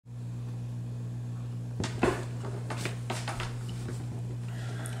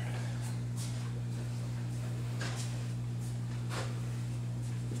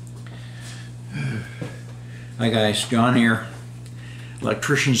Hi guys, John here.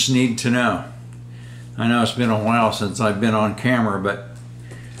 Electricians need to know. I know it's been a while since I've been on camera, but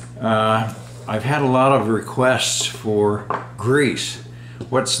I've had a lot of requests for grease.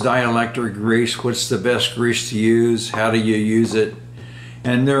 What's dielectric grease? What's the best grease to use? How do you use it?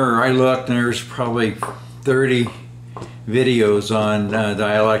 And I looked and there's probably 30 videos on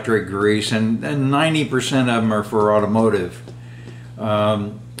dielectric grease, and 90% of them are for automotive.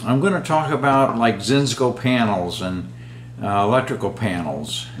 I'm going to talk about like Zinsco panels and electrical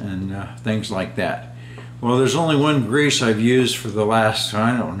panels and things like that. Well, there's only one grease I've used for the last,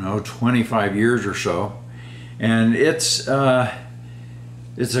 I don't know, 25 years or so, and it's a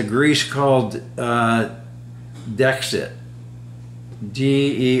grease called DEOXIT,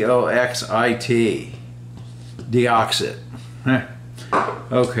 D-E-O-X-I-T, DEOXIT.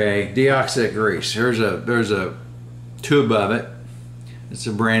 Okay, DEOXIT grease. There's a tube of it. It's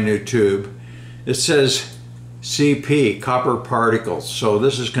a brand new tube. It says CP, copper particles, so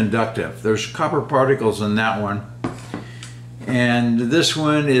this is conductive. There's copper particles in that one. And this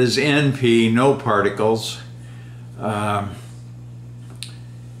one is NP, no particles.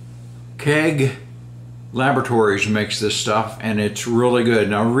 CAIG Laboratories makes this stuff, and it's really good.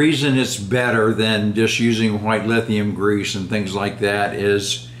 Now, the reason it's better than just using white lithium grease and things like that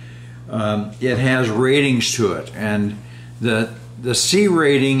is it has ratings to it, and the C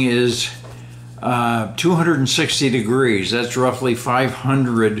rating is 260 degrees. That's roughly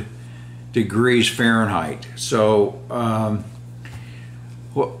 500 degrees Fahrenheit. So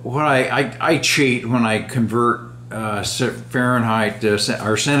what I cheat when I convert Fahrenheit to,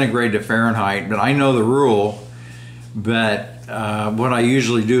 or centigrade to Fahrenheit, but I know the rule. But what I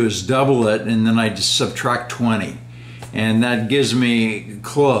usually do is double it, and then I just subtract 20, and that gives me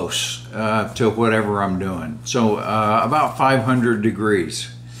close to whatever I'm doing. So about 500 degrees.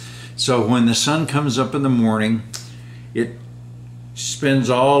 So when the sun comes up in the morning, it spends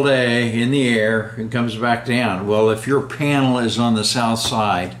all day in the air and comes back down. Well, if your panel is on the south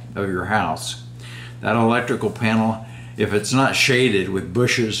side of your house, that electrical panel, if it's not shaded with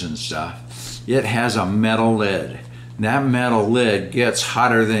bushes and stuff, it has a metal lid. That metal lid gets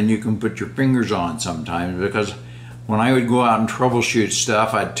hotter than you can put your fingers on sometimes, because when I would go out and troubleshoot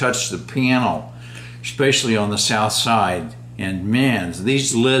stuff, I'd touch the panel, especially on the south side, and man,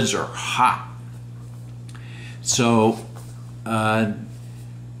 these lids are hot. So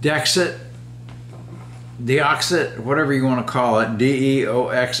DEOXIT, whatever you want to call it,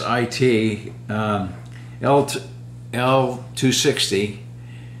 D-E-O-X-I-T, L260,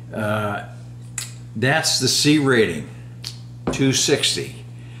 that's the C rating, 260.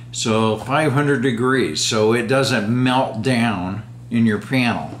 So 500 degrees, so it doesn't melt down in your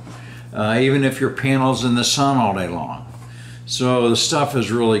panel, even if your panel's in the sun all day long. So the stuff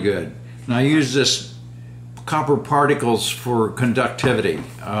is really good. And I use this copper particles for conductivity.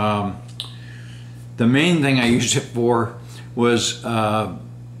 The main thing I used it for was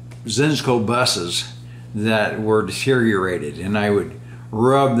Zinsco buses that were deteriorated, and I would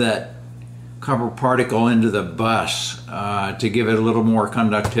rub that copper particle into the bus to give it a little more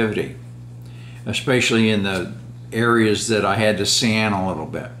conductivity, especially in the areas that I had to sand a little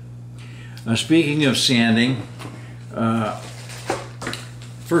bit. Speaking of sanding,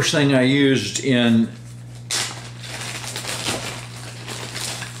 first thing I used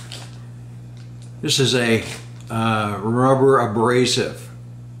this is a rubber abrasive.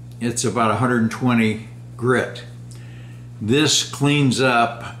 It's about 120 grit. This cleans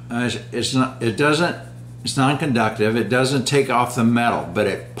up. It's non-conductive. It doesn't take off the metal, but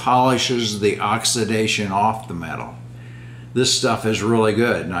it polishes the oxidation off the metal. This stuff is really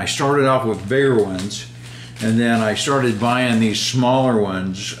good. And I started off with bigger ones, and then I started buying these smaller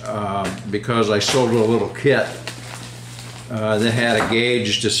ones because I sold a little kit that had a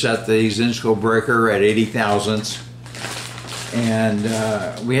gauge to set the Zinsco breaker at 80 thousandths. And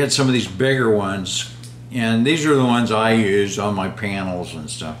we had some of these bigger ones, and these are the ones I use on my panels and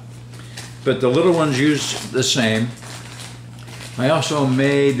stuff. But the little ones use the same. I also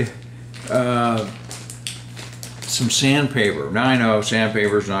made some sandpaper. Now I know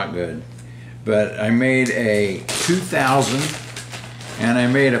sandpaper is not good, but I made a 2000 and I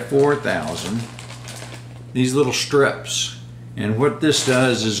made a 4000. These little strips. And what this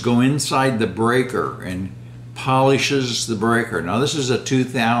does is go inside the breaker and polishes the breaker. Now this is a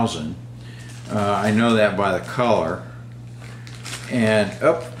 2000. I know that by the color. And,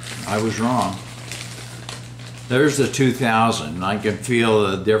 oh, I was wrong. There's the 2000. I can feel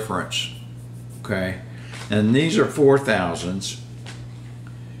the difference. Okay. And these are 4000s.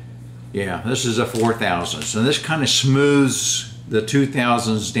 Yeah, this is a 4000. So this kind of smooths the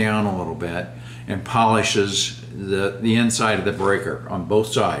 2000s down a little bit. and polishes the inside of the breaker on both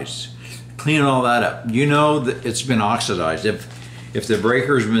sides. Clean all that up. You know that it's been oxidized. If the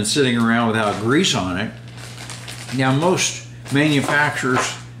breaker's been sitting around without grease on it, now most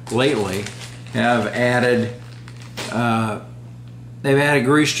manufacturers lately have added they've added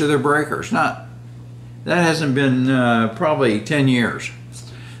grease to their breakers. That hasn't been probably 10 years.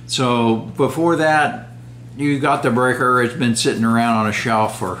 So before that, you got the breaker, it's been sitting around on a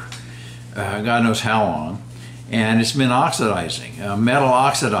shelf for God knows how long, and it's been oxidizing. Metal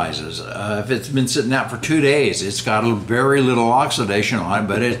oxidizes. If it's been sitting out for 2 days, it's got very little oxidation on it,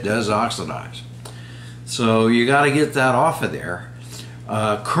 but it does oxidize. So you got to get that off of there.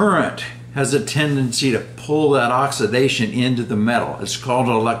 Current has a tendency to pull that oxidation into the metal. It's called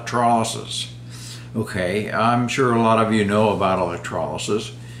electrolysis. Okay, I'm sure a lot of you know about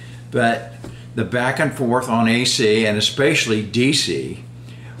electrolysis, but the back and forth on AC and especially DC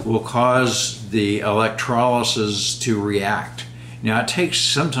will cause the electrolysis to react. Now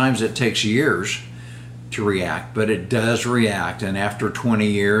sometimes it takes years to react, but it does react, and after 20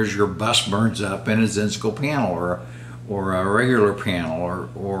 years your bus burns up in a Zinsko panel or a regular panel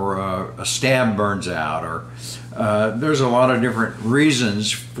or a stab burns out, or there's a lot of different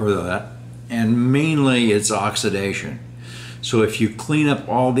reasons for that, and mainly it's oxidation. So if you clean up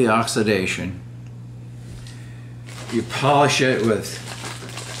all the oxidation, you polish it with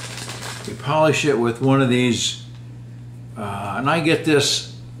one of these, and I get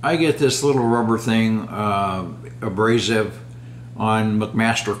this little rubber thing, abrasive, on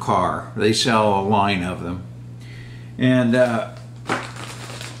Master-Carr. They sell a line of them, and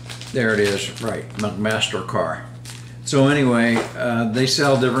there it is, right, Master-Carr. So anyway, they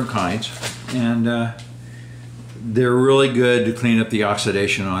sell different kinds, and they're really good to clean up the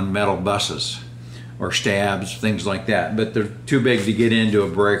oxidation on metal buses or stabs, things like that, but they're too big to get into a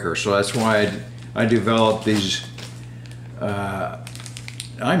breaker. So that's why I developed these. I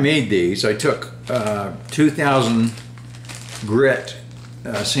made these. I took 2000 grit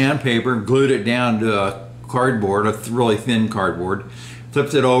sandpaper, glued it down to a cardboard, a really thin cardboard,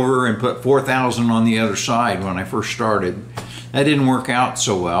 flipped it over and put 4000 on the other side when I first started. That didn't work out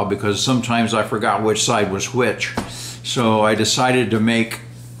so well because sometimes I forgot which side was which. So I decided to make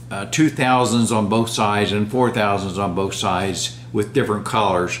 2000s on both sides and 4000s on both sides with different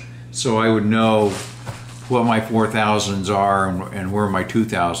colors, so I would know what my 4000s are and where my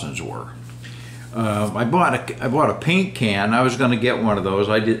 2000s were. I bought a paint can. I was going to get one of those.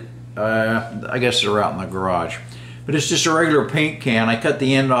 I did. I guess they're out in the garage, but it's just a regular paint can. I cut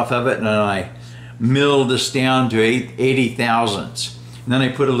the end off of it and I milled this down to 80 thousandths. And then I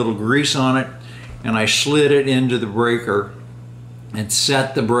put a little grease on it and I slid it into the breaker and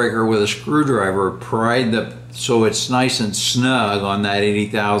set the breaker with a screwdriver, pried so it's nice and snug on that 80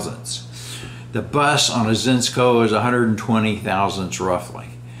 thousandths. The bus on a Zinsko is 120 thousandths roughly.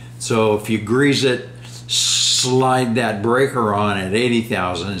 So if you grease it, slide that breaker on at 80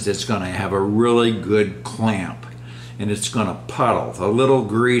 thousandths, it's going to have a really good clamp, and it's going to puddle. The little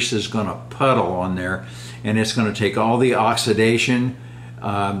grease is going to puddle on there, and it's going to take all the oxidation,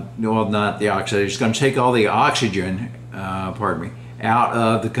 well, not the oxidation, it's going to take all the oxygen, pardon me, out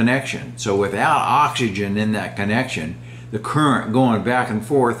of the connection. So without oxygen in that connection, the current going back and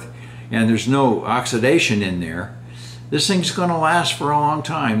forth, and there's no oxidation in there, this thing's going to last for a long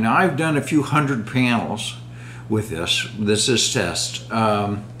time. Now I've done a few hundred panels with this test,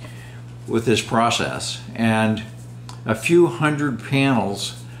 with this process, and a few hundred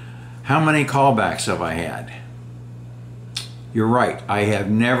panels. How many callbacks have I had? You're right, I have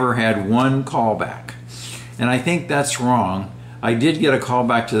never had one callback, and I think that's wrong. I did get a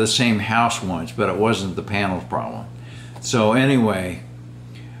callback to the same house once, but it wasn't the panel's problem. So anyway,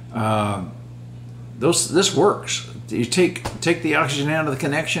 this works. You take the oxygen out of the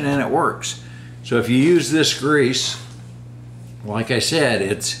connection and it works. So if you use this grease, like I said,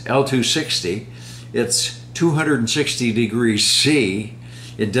 it's L260. It's 260 degrees C.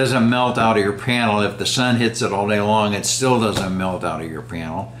 It doesn't melt out of your panel. If the sun hits it all day long, it still doesn't melt out of your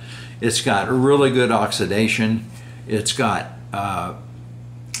panel. It's got really good oxidation. It's got,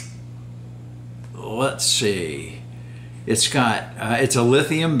 let's see, it's a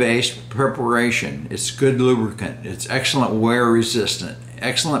lithium-based preparation. It's good lubricant. It's excellent wear resistant,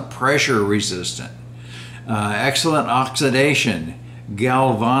 excellent pressure resistant, excellent oxidation,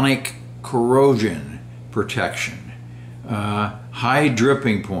 galvanic corrosion protection, high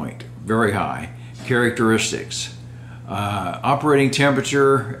dripping point, very high characteristics. Operating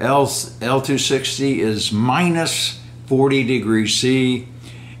temperature L260 is minus 40 degrees C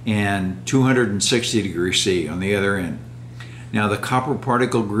and 260 degrees C on the other end. Now the copper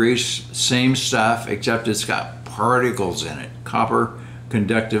particle grease, same stuff, except it's got particles in it, copper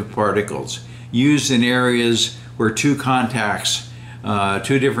conductive particles, used in areas where two different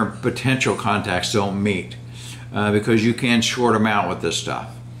potential contacts don't meet, because you can short them out with this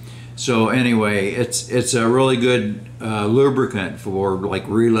stuff. So anyway, it's a really good lubricant for like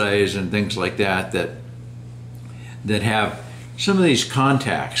relays and things like that that have some of these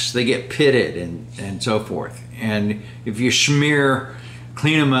contacts. They get pitted and so forth. And if you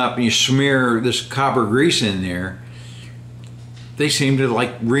clean them up and you smear this copper grease in there, they seem to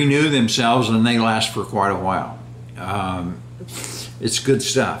like renew themselves and they last for quite a while. It's good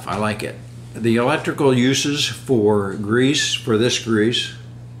stuff. I like it. The electrical uses for grease, for this grease,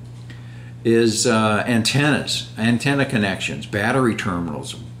 is antennas, antenna connections, battery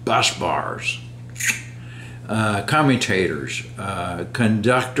terminals, bus bars, commutators,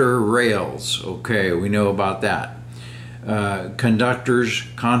 conductor rails. Okay, we know about that. Conductors,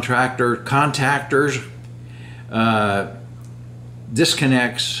 contactors,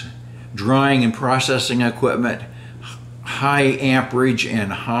 disconnects, drying and processing equipment, high amperage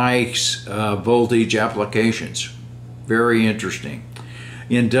and high voltage applications. Very interesting.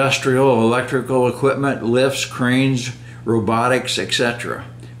 Industrial electrical equipment, lifts, cranes, robotics, etc.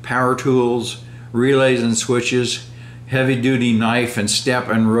 Power tools, relays and switches, heavy-duty knife and step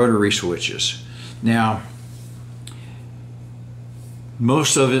and rotary switches. Now,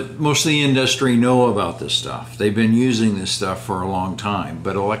 most of the industry know about this stuff. They've been using this stuff for a long time,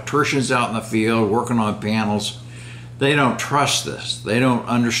 but electricians out in the field working on panels, they don't trust this. They don't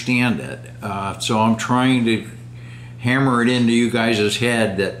understand it. So I'm trying to hammer it into you guys'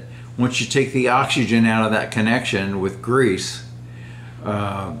 head that once you take the oxygen out of that connection with grease,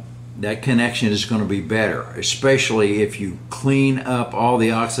 that connection is going to be better, especially if you clean up all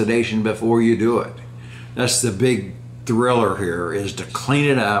the oxidation before you do it. That's the big thriller here, is to clean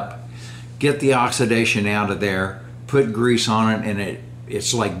it up, get the oxidation out of there, put grease on it, and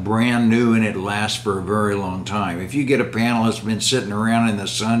it's like brand new and it lasts for a very long time. If you get a panel that's been sitting around in the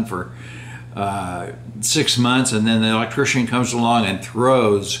sun for 6 months and then the electrician comes along and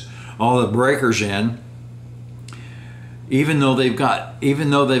throws all the breakers in, even though they've got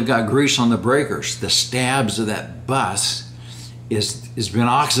grease on the breakers, the stabs of that bus has been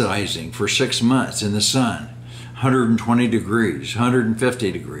oxidizing for 6 months in the sun, 120 degrees,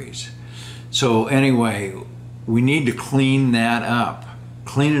 150 degrees. So anyway, we need to clean that up.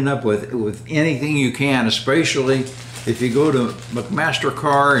 Clean it up with anything you can, especially if you go to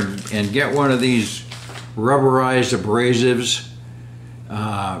Master-Carr and get one of these rubberized abrasives.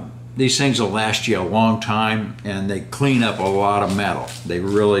 These things will last you a long time and they clean up a lot of metal. They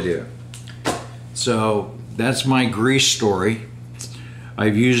really do. So that's my grease story.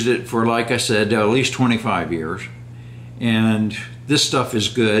 I've used it for, like I said, at least 25 years. And this stuff is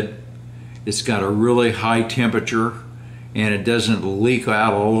good. It's got a really high temperature and it doesn't leak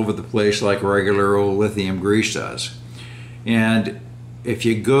out all over the place like regular old lithium grease does. And if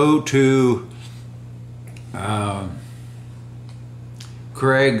you go to CAIG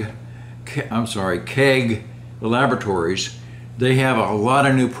Laboratories, they have a lot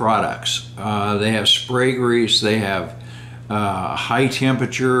of new products. They have spray grease, they have high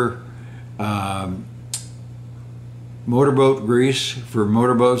temperature motorboat grease for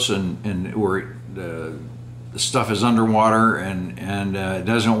motorboats and where the stuff is underwater and it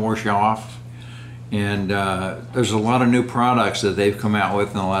doesn't wash off. And there's a lot of new products that they've come out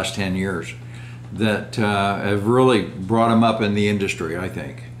with in the last 10 years that have really brought them up in the industry, I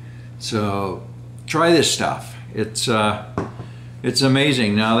think. So try this stuff. It's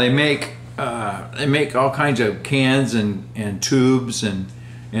amazing. Now they make all kinds of cans and tubes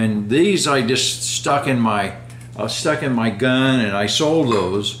and these I just stuck in my gun and I sold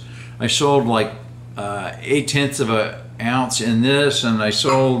those. I sold like 8/10 of an ounce in this, and I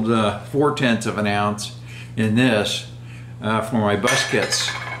sold 4/10 of an ounce in this for my bus kits.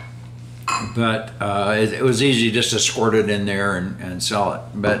 But it was easy just to squirt it in there and sell it.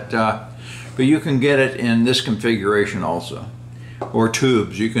 But you can get it in this configuration also, or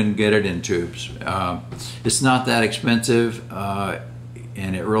tubes. You can get it in tubes. It's not that expensive,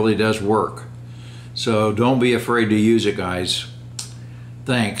 and it really does work. So don't be afraid to use it, guys.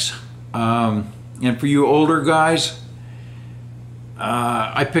 Thanks. And for you older guys,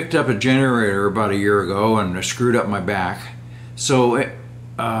 I picked up a generator about a year ago and I screwed up my back. So it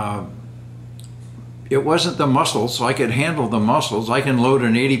wasn't the muscles, so I could handle the muscles. I can load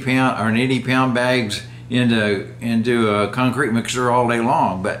an 80-pound bags into a concrete mixer all day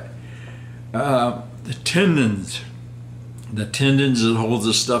long, but the tendons that hold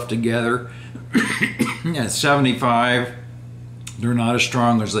this stuff together at 75, They're not as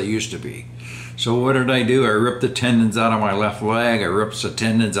strong as they used to be. So what did I do? I ripped the tendons out of my left leg. I ripped the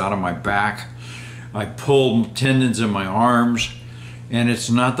tendons out of my back. I pulled tendons in my arms, and it's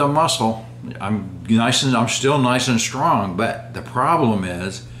not the muscle. I'm still nice and strong, but the problem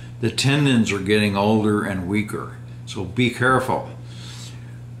is the tendons are getting older and weaker. So be careful.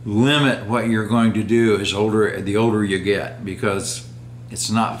 Limit what you're going to do the older you get, because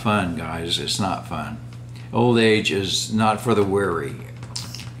it's not fun, guys. It's not fun. Old age is not for the weary,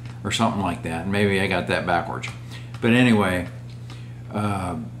 or something like that. Maybe I got that backwards. But anyway,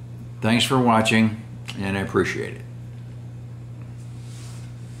 thanks for watching, and I appreciate it.